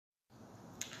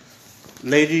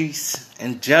Ladies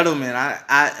and gentlemen,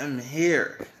 I am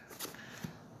here.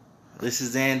 This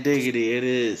is Ann Diggity. It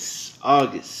is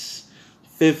August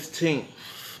 15th.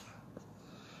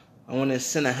 I want to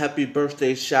send a happy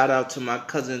birthday shout out to my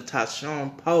cousin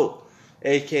Tashawn Pope,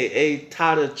 aka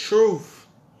Tata Truth.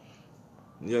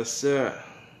 Yes, sir.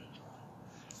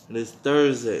 It is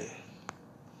Thursday.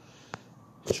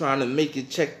 Trying to make it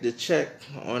check the check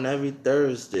on every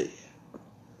Thursday.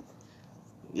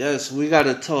 Yes, we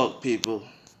gotta talk, people.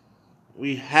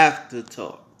 We have to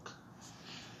talk.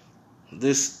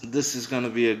 This is gonna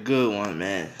be a good one,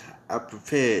 man. I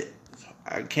prepared.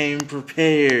 I came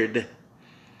prepared.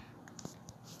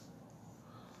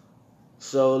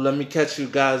 So let me catch you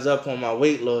guys up on my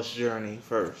weight loss journey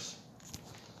first.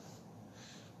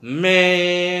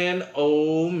 Man,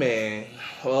 oh man.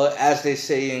 Well, as they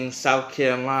say in South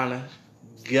Carolina,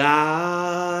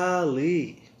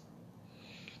 golly.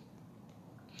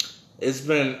 It's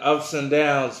been ups and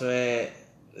downs, man.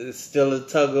 It's still a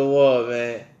tug of war,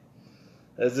 man.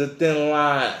 There's a thin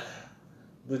line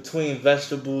between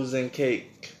vegetables and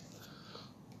cake.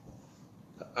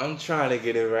 I'm trying to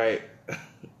get it right.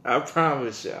 I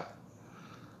promise y'all.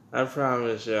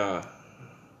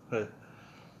 But,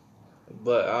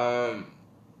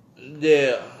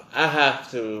 yeah, I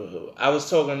have to. I was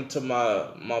talking to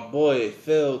my boy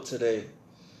Phil today,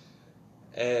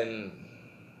 and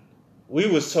we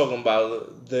was talking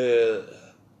about the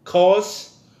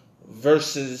cost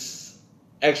versus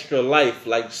extra life,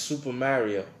 like Super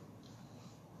Mario.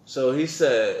 So he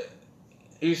said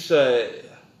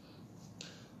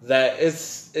that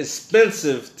it's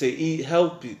expensive to eat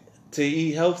healthy,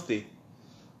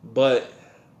 but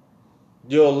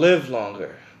you'll live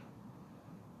longer.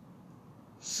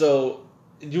 So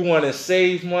you want to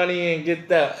save money and get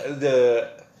the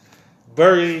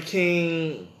Burger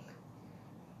King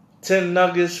 10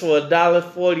 nuggets for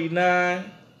 $1.49,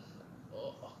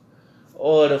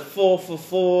 or the 4 for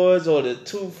 4s, or the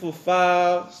 2 for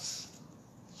 5s.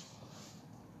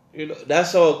 You know,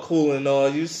 that's all cool and all.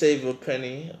 You save a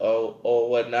penny or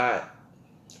whatnot.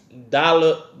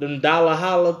 Them dollar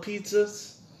holla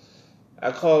pizzas, I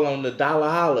call them the dollar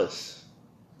hollers.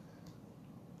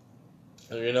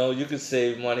 You know, you can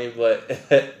save money, but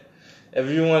if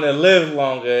you want to live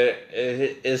longer,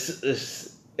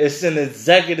 it's an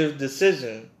executive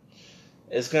decision.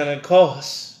 It's gonna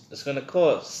cost.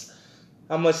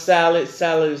 How much salad?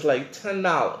 Salad is like $10.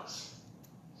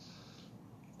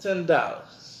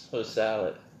 $10 for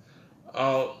salad.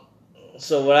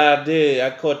 So what I did,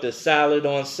 I caught the salad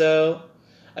on sale.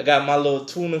 I got my little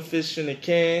tuna fish in the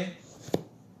can.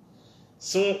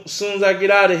 Soon as I get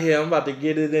out of here, I'm about to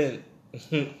get it in.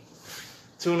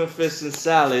 Tuna fish and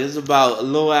salad. It's about a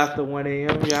little after 1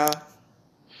 a.m., y'all.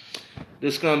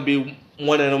 This gonna be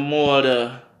one of the more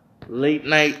the late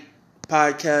night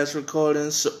podcast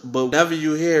recordings. But whenever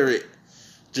you hear it,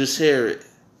 just hear it.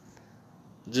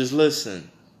 Just listen.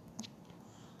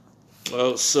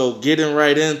 Well, so getting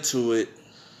right into it,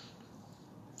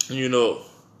 you know,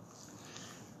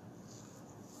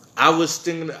 I was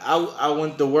thinking. I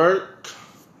went to work,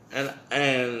 and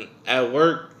at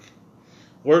work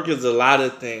is a lot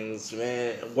of things,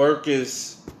 man.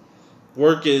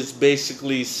 Work is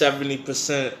basically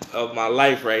 70% of my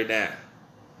life right now.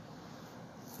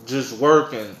 Just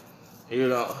working, you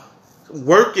know.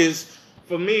 Work is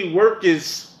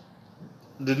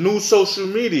the new social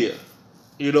media.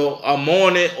 You know, I'm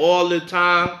on it all the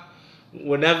time.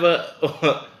 Whenever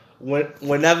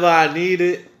I need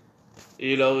it,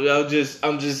 you know,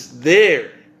 I'm just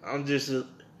there. I'm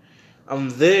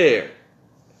there.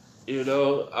 You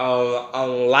know,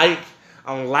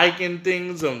 I'm liking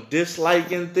things. I'm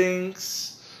disliking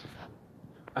things.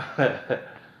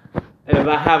 If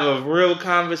I have a real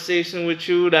conversation with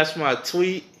you, that's my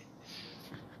tweet.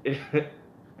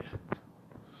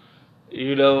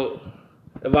 You know,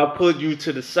 if I put you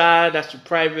to the side, that's a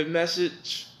private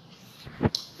message.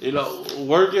 You know,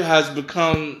 working has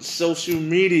become social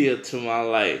media to my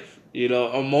life. You know,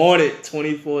 I'm on it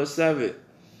 24/7.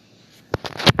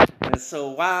 And so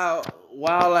while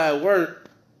at work,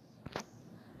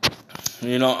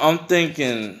 you know, I'm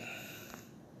thinking,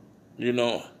 you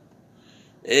know,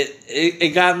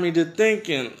 it got me to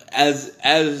thinking as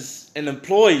an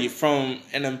employee, from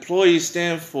an employee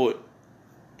standpoint,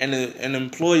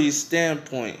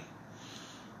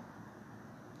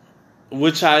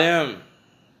 which I am.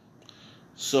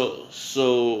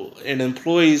 So an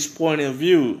employee's point of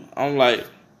view,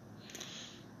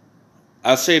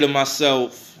 I say to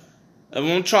myself, if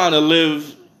I'm trying to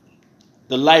live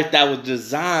the life that was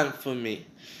designed for me,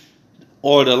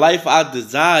 or the life I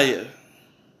desire,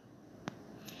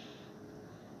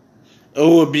 it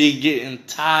would be getting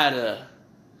tired of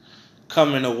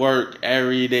coming to work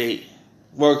every day,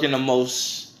 working the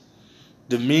most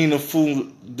demeaningful.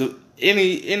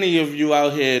 Any of you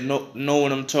out here know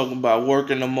what I'm talking about?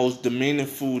 Working the most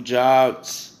demeaningful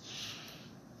jobs,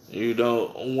 you know,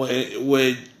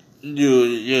 where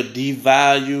you're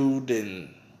devalued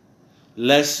and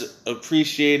less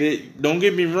appreciated. Don't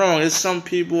get me wrong. There's some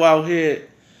people out here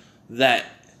that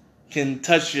can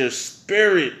touch your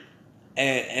spirit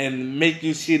and make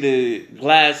you see the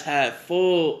glass half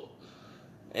full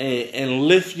and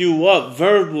lift you up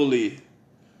verbally.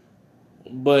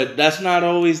 But that's not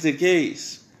always the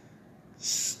case.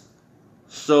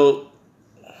 So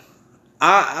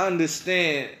I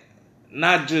understand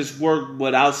not just work,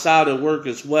 but outside of work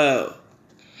as well.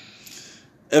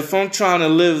 If I'm trying to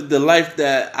live the life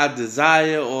that I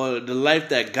desire or the life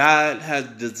that God has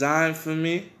designed for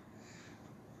me,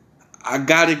 I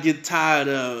gotta get tired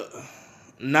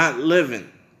of not living.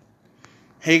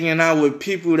 Hanging out with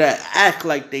people that act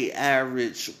like they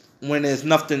average when there's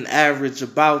nothing average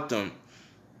about them.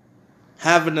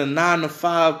 Having a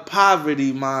 9-to-5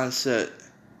 poverty mindset.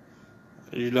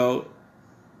 You know.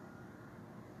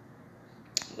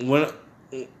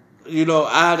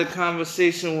 I had a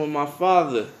conversation with my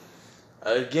father.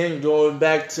 Again, going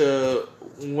back to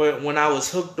when I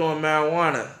was hooked on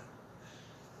marijuana.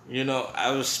 You know,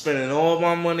 I was spending all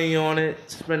my money on it,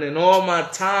 spending all my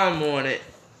time on it.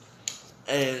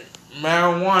 And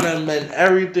marijuana meant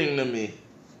everything to me.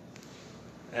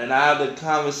 And I had a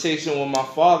conversation with my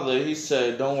father. He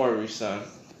said, don't worry, son.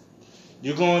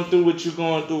 You're going through what you're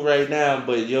going through right now,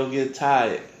 but you'll get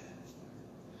tired.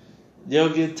 You'll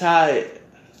get tired.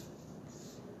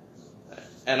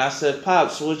 And I said,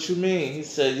 Pops, what you mean? He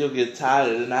said, you'll get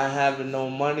tired of not having no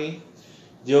money.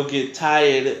 You'll get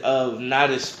tired of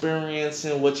not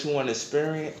experiencing what you want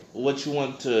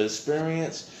to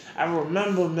experience. I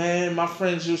remember, man, my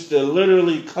friends used to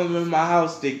literally come in my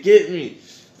house to get me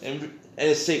and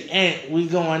say, Aunt, we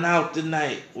going out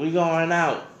tonight. We going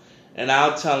out. And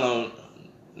I'll tell them,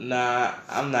 nah,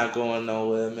 I'm not going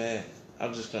nowhere, man.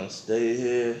 I'm just going to stay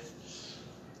here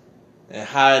and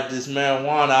hide this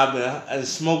marijuana. And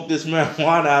smoke this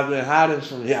marijuana I've been hiding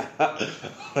from y'all.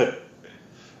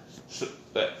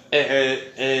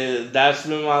 and that's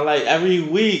been my life. Every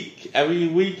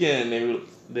weekend,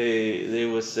 they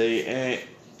would say, Aunt,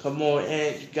 come on,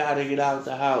 Aunt, you got to get out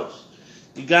the house.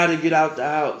 You got to get out the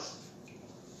house.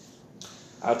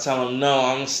 I tell them, no,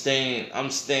 I'm staying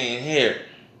here.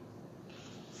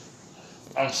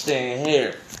 I'm staying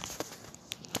here.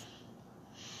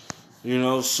 You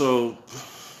know, so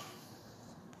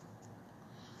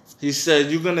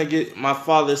my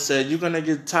father said, you're going to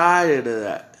get tired of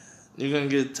that. You're going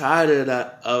to get tired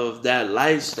of that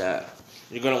lifestyle.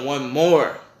 You're going to want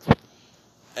more.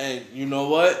 And you know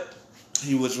what?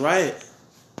 He was right.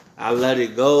 I let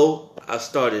it go. I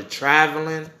started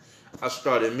traveling. I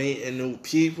started meeting new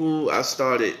people. I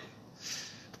started,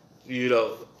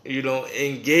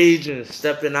 engaging,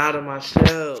 stepping out of my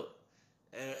shell,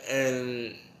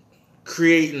 and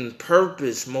creating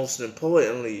purpose, most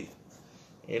importantly.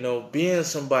 Being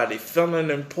somebody, feeling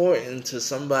important to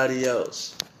somebody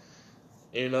else.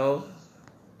 And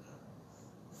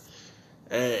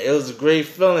it was a great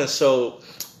feeling. So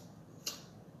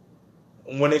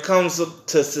when it comes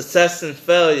to success and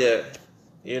failure,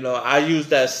 I use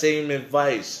that same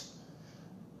advice.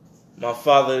 My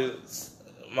father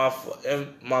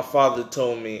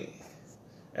told me,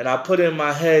 and I put it in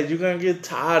my head, you're going to get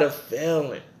tired of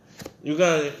failing. You're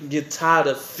going to get tired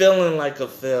of feeling like a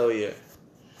failure.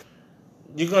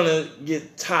 You're going to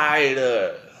get tired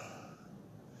of,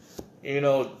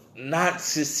 not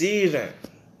succeeding.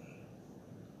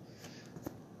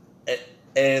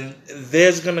 And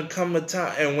there's going to come a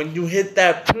time, and when you hit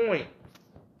that point,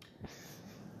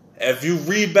 if you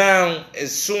rebound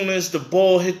as soon as the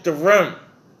ball hit the rim,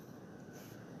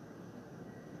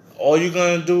 all you're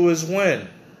going to do is win.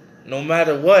 No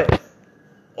matter what.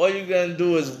 All you're going to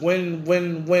do is win,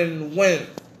 win, win, win.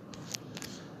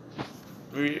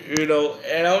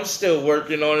 And I'm still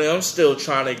working on it. I'm still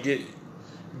trying to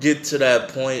get to that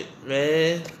point,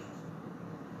 man.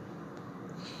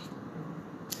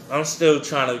 I'm still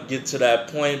trying to get to that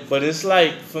point. But it's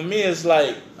like, for me, it's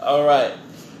like, all right.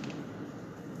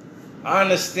 I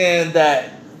understand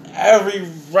that every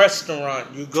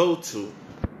restaurant you go to,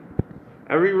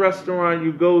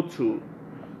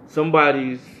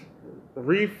 somebody's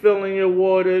refilling your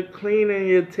water, cleaning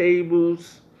your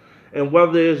tables, and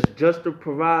whether it's just to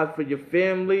provide for your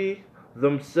family,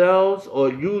 themselves, or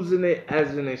using it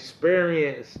as an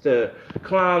experience to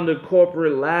climb the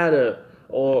corporate ladder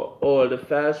or the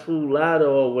fast food ladder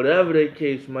or whatever the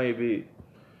case may be.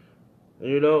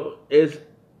 You know, it's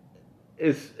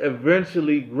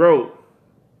eventually growth.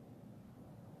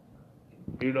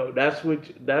 You know, that's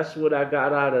what I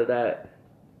got out of that.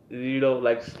 You know,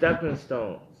 like stepping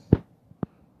stones.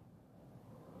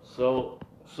 So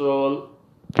so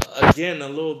again, a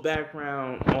little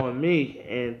background on me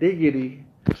and Diggity.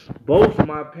 Both of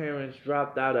my parents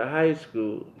dropped out of high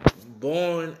school.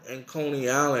 Born in Coney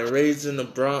Island, raised in the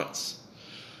Bronx,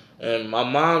 and my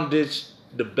mom did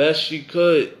the best she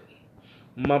could.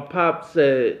 My pop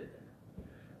said,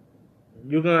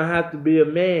 "You're gonna have to be a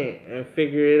man and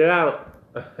figure it out,"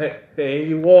 and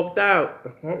he walked out.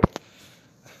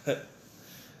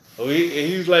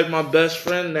 He's like my best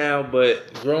friend now,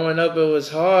 but growing up it was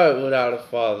hard without a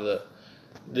father.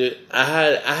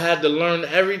 I had to learn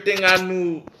everything I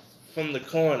knew from the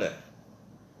corner.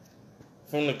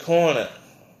 From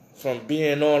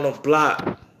being on the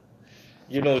block.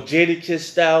 You know, Jadakiss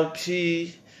Style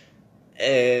P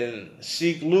and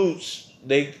Sheek Louch,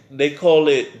 they call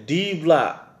it D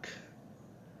Block.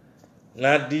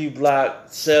 Not D Block,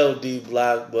 sell D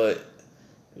Block, but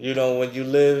you know, when you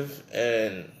live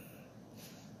in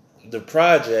the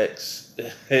projects,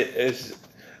 it's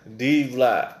D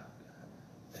Block.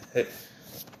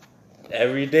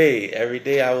 Every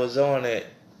day I was on it,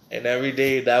 and every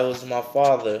day that was my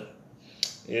father.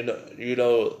 You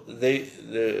know,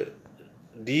 the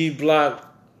D Block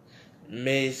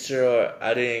made sure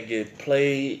I didn't get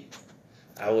played.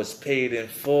 I was paid in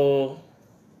full.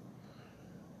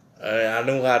 And I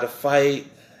knew how to fight,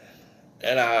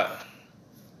 and I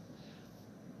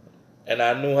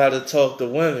knew how to talk to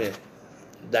women.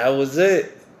 That was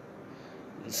it.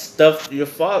 Stuff your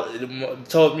father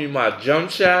taught me my jump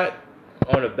shot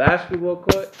on a basketball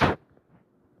court. Yeah,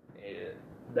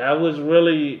 that was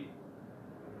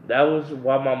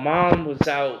while my mom was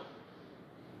out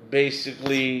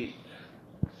basically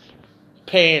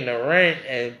paying the rent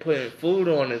and putting food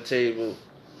on the table.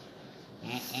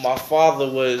 My father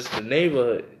was the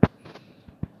neighborhood.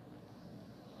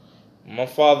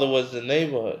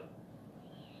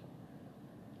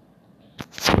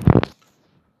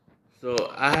 So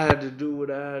I had to do what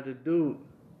I had to do.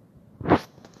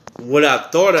 What I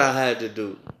thought I had to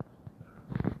do.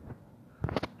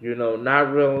 You know,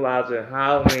 not realizing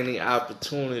how many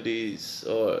opportunities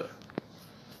or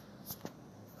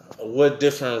what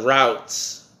different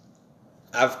routes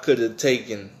I could have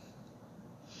taken.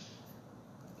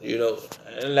 You know,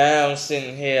 now I'm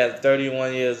sitting here at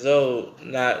 31 years old,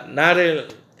 not in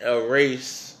a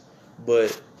race,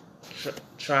 but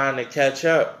trying to catch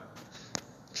up,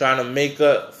 trying to make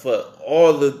up for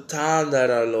all the time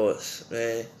that I lost,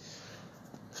 man.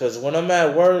 Because when I'm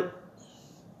at work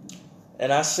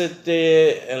and I sit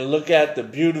there and look at the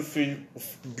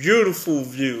beautiful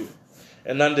view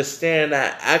and understand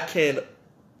that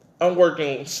I'm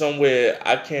working somewhere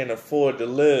I can't afford to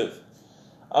live.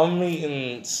 I'm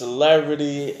meeting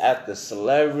celebrity after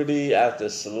celebrity after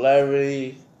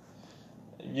celebrity,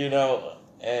 you know,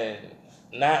 and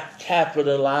not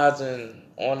capitalizing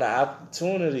on the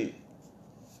opportunity.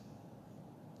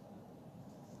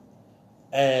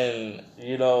 And,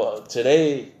 you know,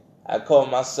 today I call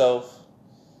myself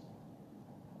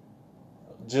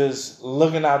just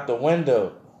looking out the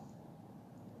window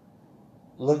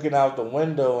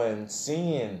and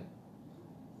seeing.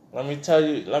 Let me tell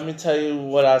you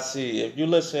what I see. If you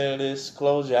listen to this,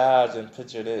 close your eyes and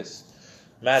picture this.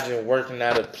 Imagine working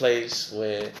at a place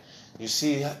where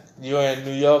you're in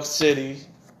New York City.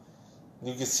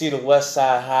 You can see the West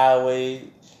Side Highway.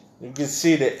 You can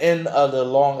see the end of the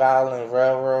Long Island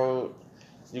Railroad.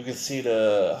 You can see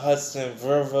the Hudson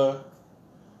River.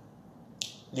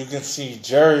 You can see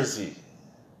Jersey.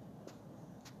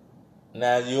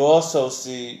 Now you also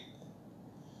see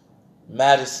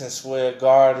Madison Square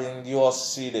Garden. You also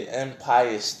see the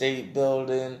Empire State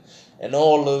Building and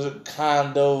all of the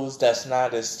condos that's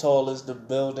not as tall as the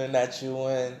building that you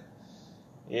in.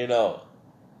 You know,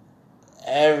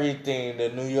 everything. The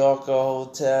New Yorker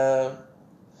Hotel.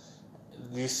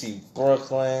 You see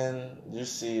Brooklyn. You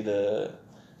see the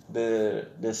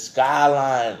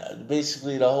skyline.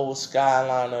 Basically, the whole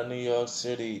skyline of New York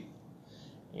City.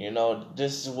 You know,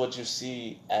 this is what you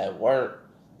see at work.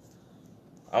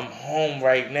 I'm home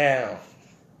right now.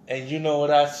 And you know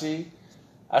what I see?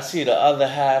 I see the other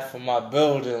half of my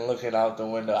building looking out the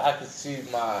window. I can see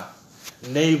my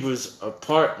neighbor's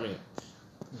apartment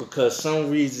because some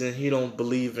reason he don't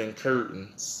believe in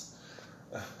curtains.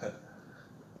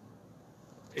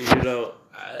 You know,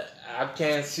 I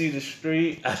can't see the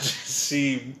street. I just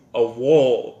see a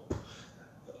wall.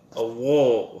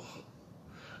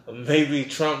 Maybe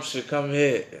Trump should come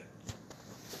here.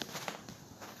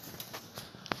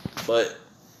 But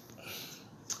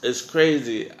it's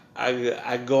crazy.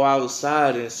 I go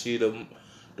outside and see the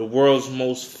world's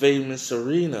most famous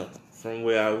arena from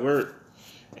where I work.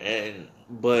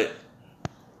 But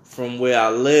from where I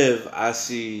live, I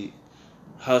see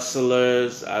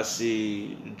hustlers, I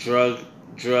see drug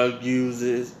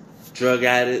users, drug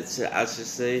addicts, I should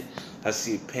say. I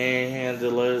see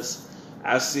panhandlers.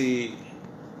 I see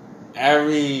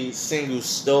every single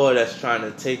store that's trying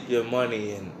to take your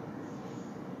money and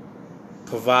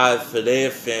provide for their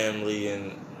family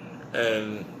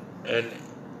and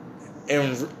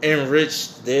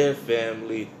enrich their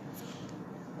family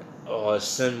or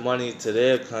send money to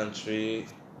their country,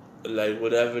 like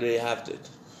whatever they have to.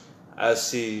 I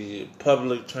see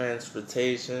public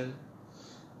transportation,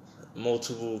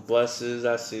 multiple buses.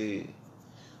 I see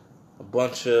a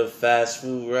bunch of fast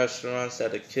food restaurants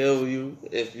that'll kill you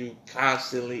if you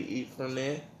constantly eat from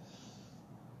there.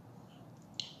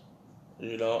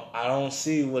 You know, I don't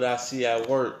see what I see at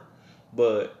work,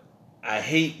 but I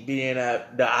hate being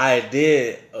at the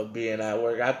idea of being at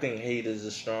work. I think hate is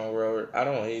a strong word. I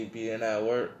don't hate being at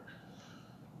work.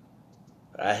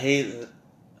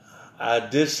 I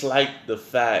dislike the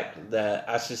fact that,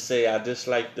 I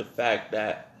dislike the fact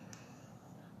that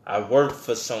I work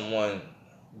for someone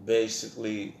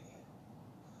basically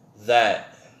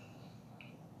that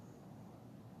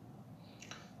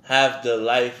have the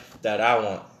life that I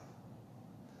want.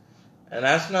 And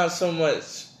that's not so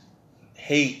much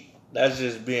hate. That's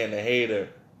just being a hater.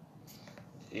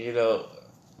 You know,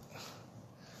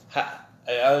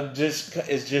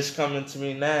 it's just coming to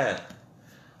me now.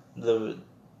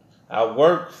 I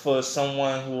work for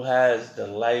someone who has the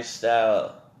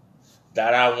lifestyle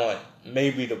that I want,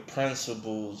 maybe the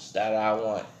principles that I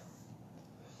want.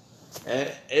 And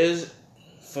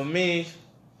for me,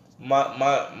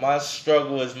 my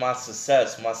struggle is my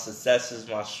success. My success is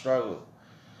my struggle.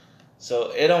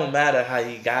 So it don't matter how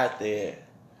he got there,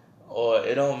 or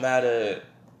it don't matter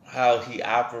how he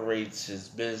operates his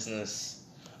business.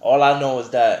 All I know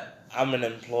is that I'm an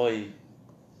employee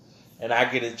and I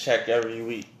get a check every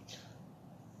week.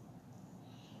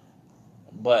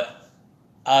 But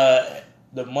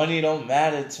the money don't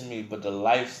matter to me, but the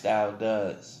lifestyle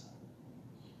does.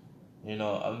 You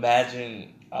know,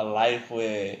 imagine a life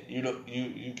where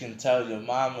you can tell your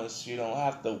mamas you don't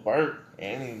have to work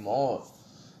anymore.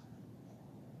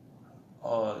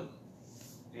 Or,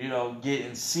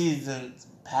 getting season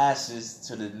passes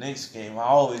to the Knicks game. I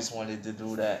always wanted to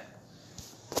do that.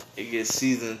 And get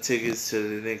season tickets to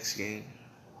the Knicks game.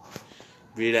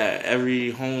 Be at every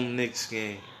home Knicks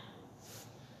game.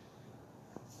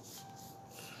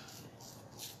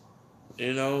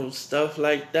 Stuff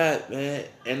like that, man.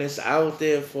 And it's out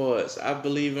there for us. I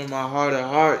believe in my heart of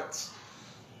hearts.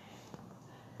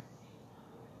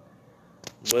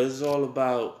 But it's all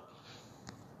about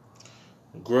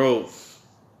growth.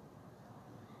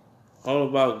 All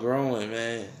about growing,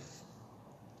 man.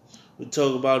 We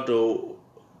talk about the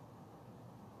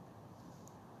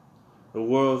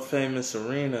world famous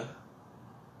arena.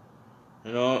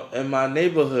 In my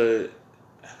neighborhood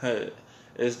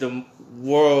is the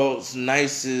world's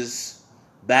nicest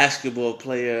basketball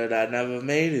player that never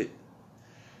made it.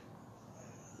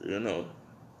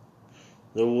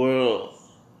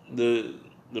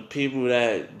 The people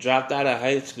that dropped out of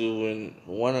high school and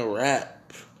want to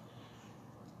rap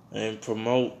and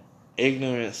promote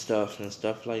ignorant stuff and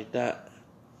stuff like that.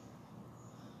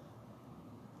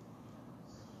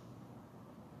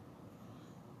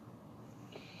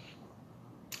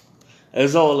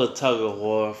 It's all a tug of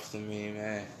war to me,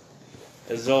 man.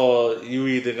 It's all, you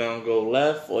either gonna go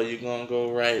left or you gonna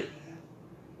go right.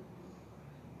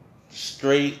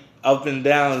 Straight up and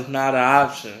down is not an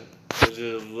option. It's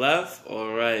just left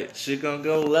or right. Shit gonna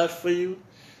go left for you,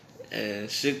 and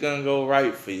shit gonna go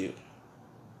right for you.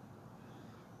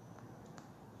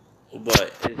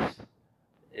 But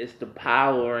it's the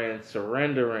power in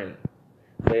surrendering.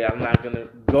 Say, I'm not gonna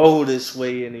go this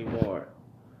way anymore.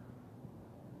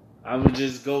 I'm gonna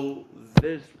just go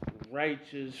this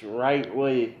righteous, right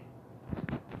way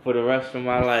for the rest of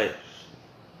my life.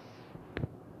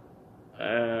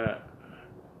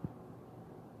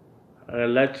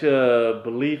 Let your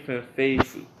belief and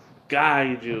faith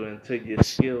guide you until you're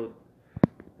skilled,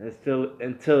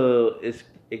 until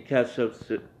it catches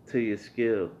up to your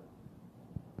skill.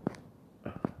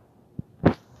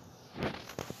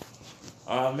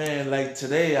 Oh man, like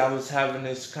today I was having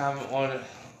this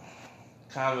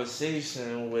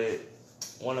conversation with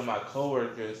one of my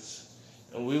coworkers,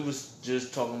 and we was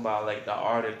just talking about like the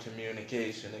art of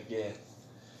communication again.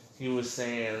 He was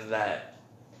saying that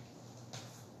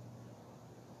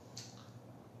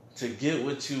to get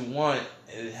what you want,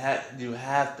 you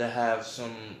have to have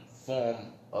some form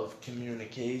of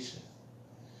communication.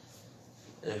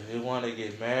 If you want to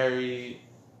get married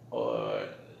or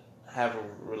have a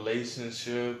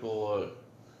relationship or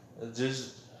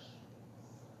just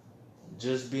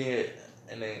be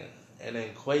an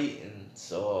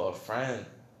acquaintance or a friend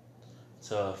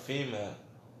to a female,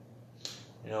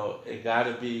 it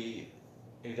gotta be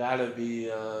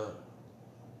a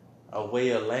way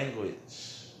of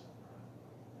language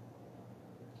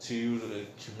to you to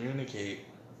communicate.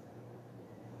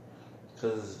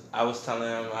 Because I was telling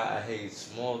him I hate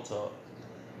small talk.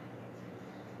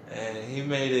 And he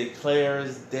made it clear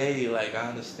as day, like, I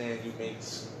understand you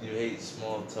hate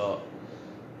small talk.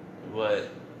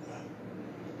 But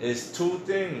it's two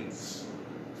things.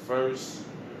 First,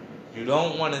 you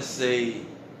don't want to say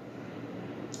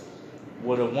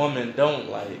what a woman don't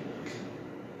like.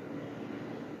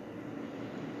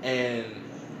 And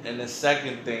the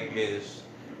second thing is,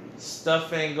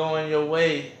 stuff ain't going your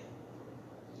way,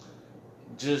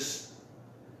 just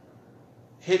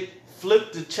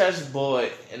flip the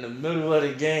chessboard in the middle of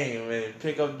the game and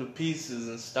pick up the pieces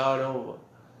and start over.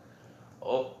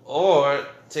 Or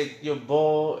take your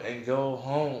ball and go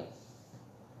home.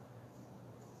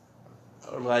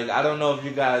 Like, I don't know if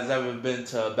you guys ever been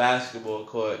to a basketball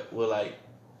court with like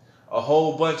a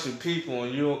whole bunch of people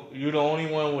and you're the only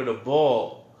one with a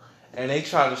ball, and they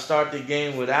try to start the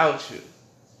game without you.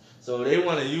 So they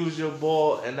want to use your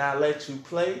ball and not let you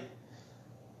play.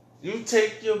 You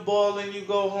take your ball and you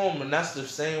go home. And that's the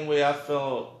same way I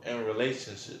felt in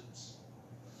relationships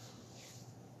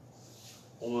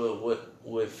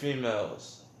with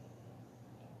females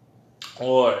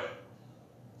or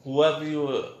whoever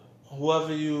your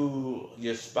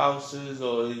spouse is,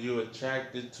 or you're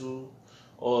attracted to,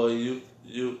 or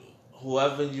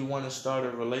whoever you want to start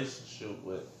a relationship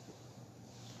with.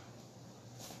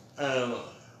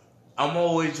 I'm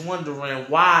always wondering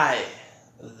why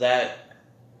that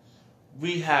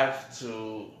we have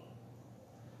to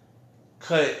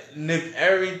nip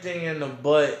everything in the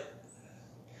bud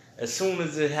as soon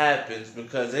as it happens,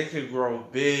 because it could grow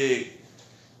big.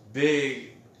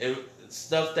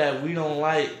 Stuff that we don't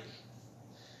like,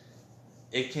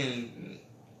 it can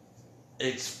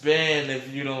expand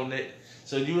if you don't.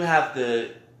 So you have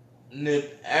to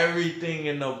nip everything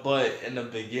in the bud in the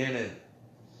beginning.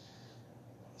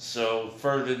 So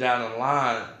further down the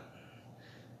line,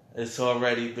 it's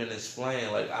already been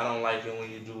explained. Like, I don't like it when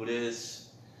you do this.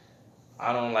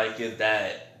 I don't like it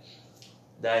that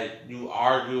you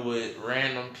argue with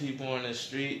random people in the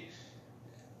street.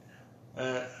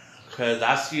 Because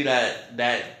I see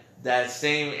that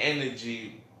same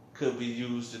energy could be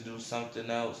used to do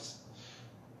something else.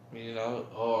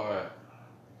 Or,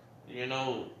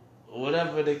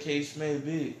 whatever the case may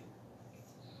be.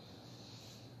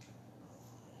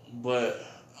 But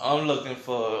I'm looking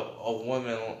for a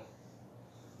woman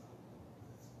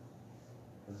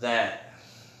that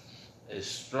is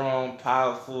strong,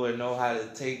 powerful, and know how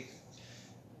to take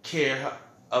care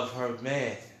of her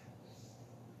man.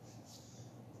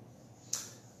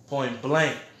 Point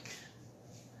blank.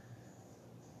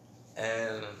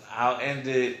 And I'll end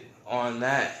it on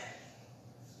that.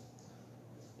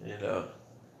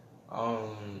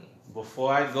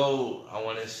 Before I go, I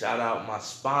want to shout out my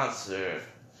sponsor,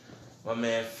 my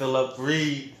man Philip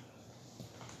Reed.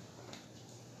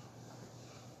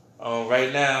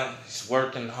 Right now, he's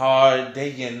working hard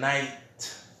day and night,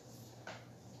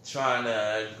 trying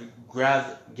to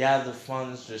gather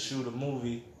funds to shoot a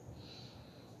movie.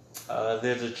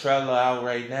 There's a trailer out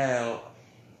right now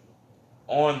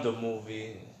on the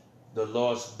movie, The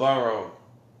Lost Borough.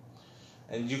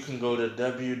 And you can go to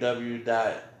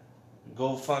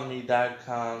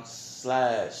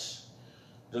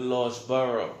www.gofundme.com/The Lost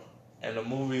Borough. And the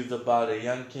movie is about a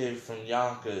young kid from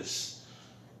Yonkers,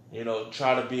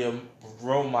 try to be a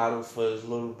role model for his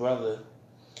little brother.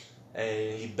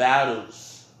 And he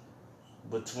battles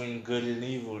between good and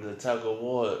evil, the tug of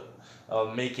war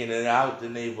of making it out the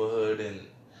neighborhood, and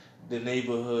the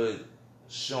neighborhood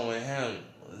showing him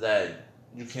that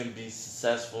you can be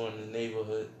successful in the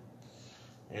neighborhood.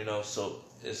 So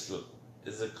it's a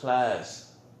clash.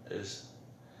 It's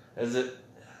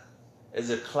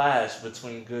a clash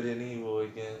between good and evil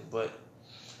again, but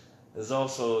it's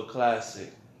also a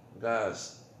classic.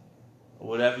 Guys,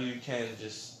 whatever you can,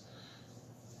 just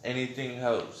anything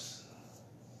helps.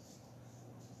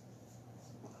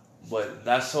 But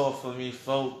that's all for me,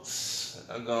 folks.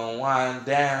 I'm gonna wind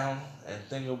down and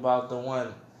think about the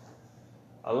one.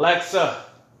 Alexa,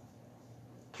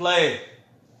 play.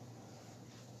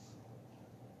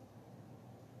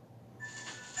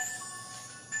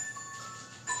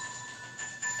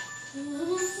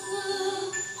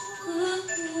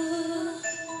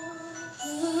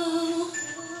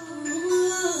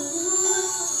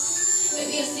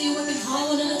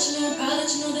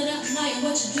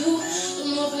 you do.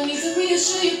 Don't know if I need to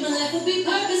reassure you, my life would be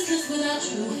purposeless without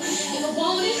you. If I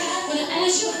want it, when I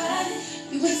ask you,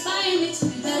 you inspire me to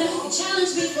be better. You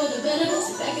challenge me for the better.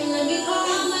 Sit back and let me pour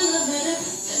out my love letter.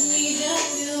 Let me help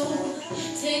you.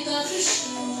 Take off your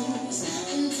shoes,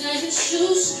 untie your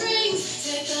shoestrings.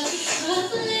 Take off your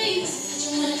cufflinks.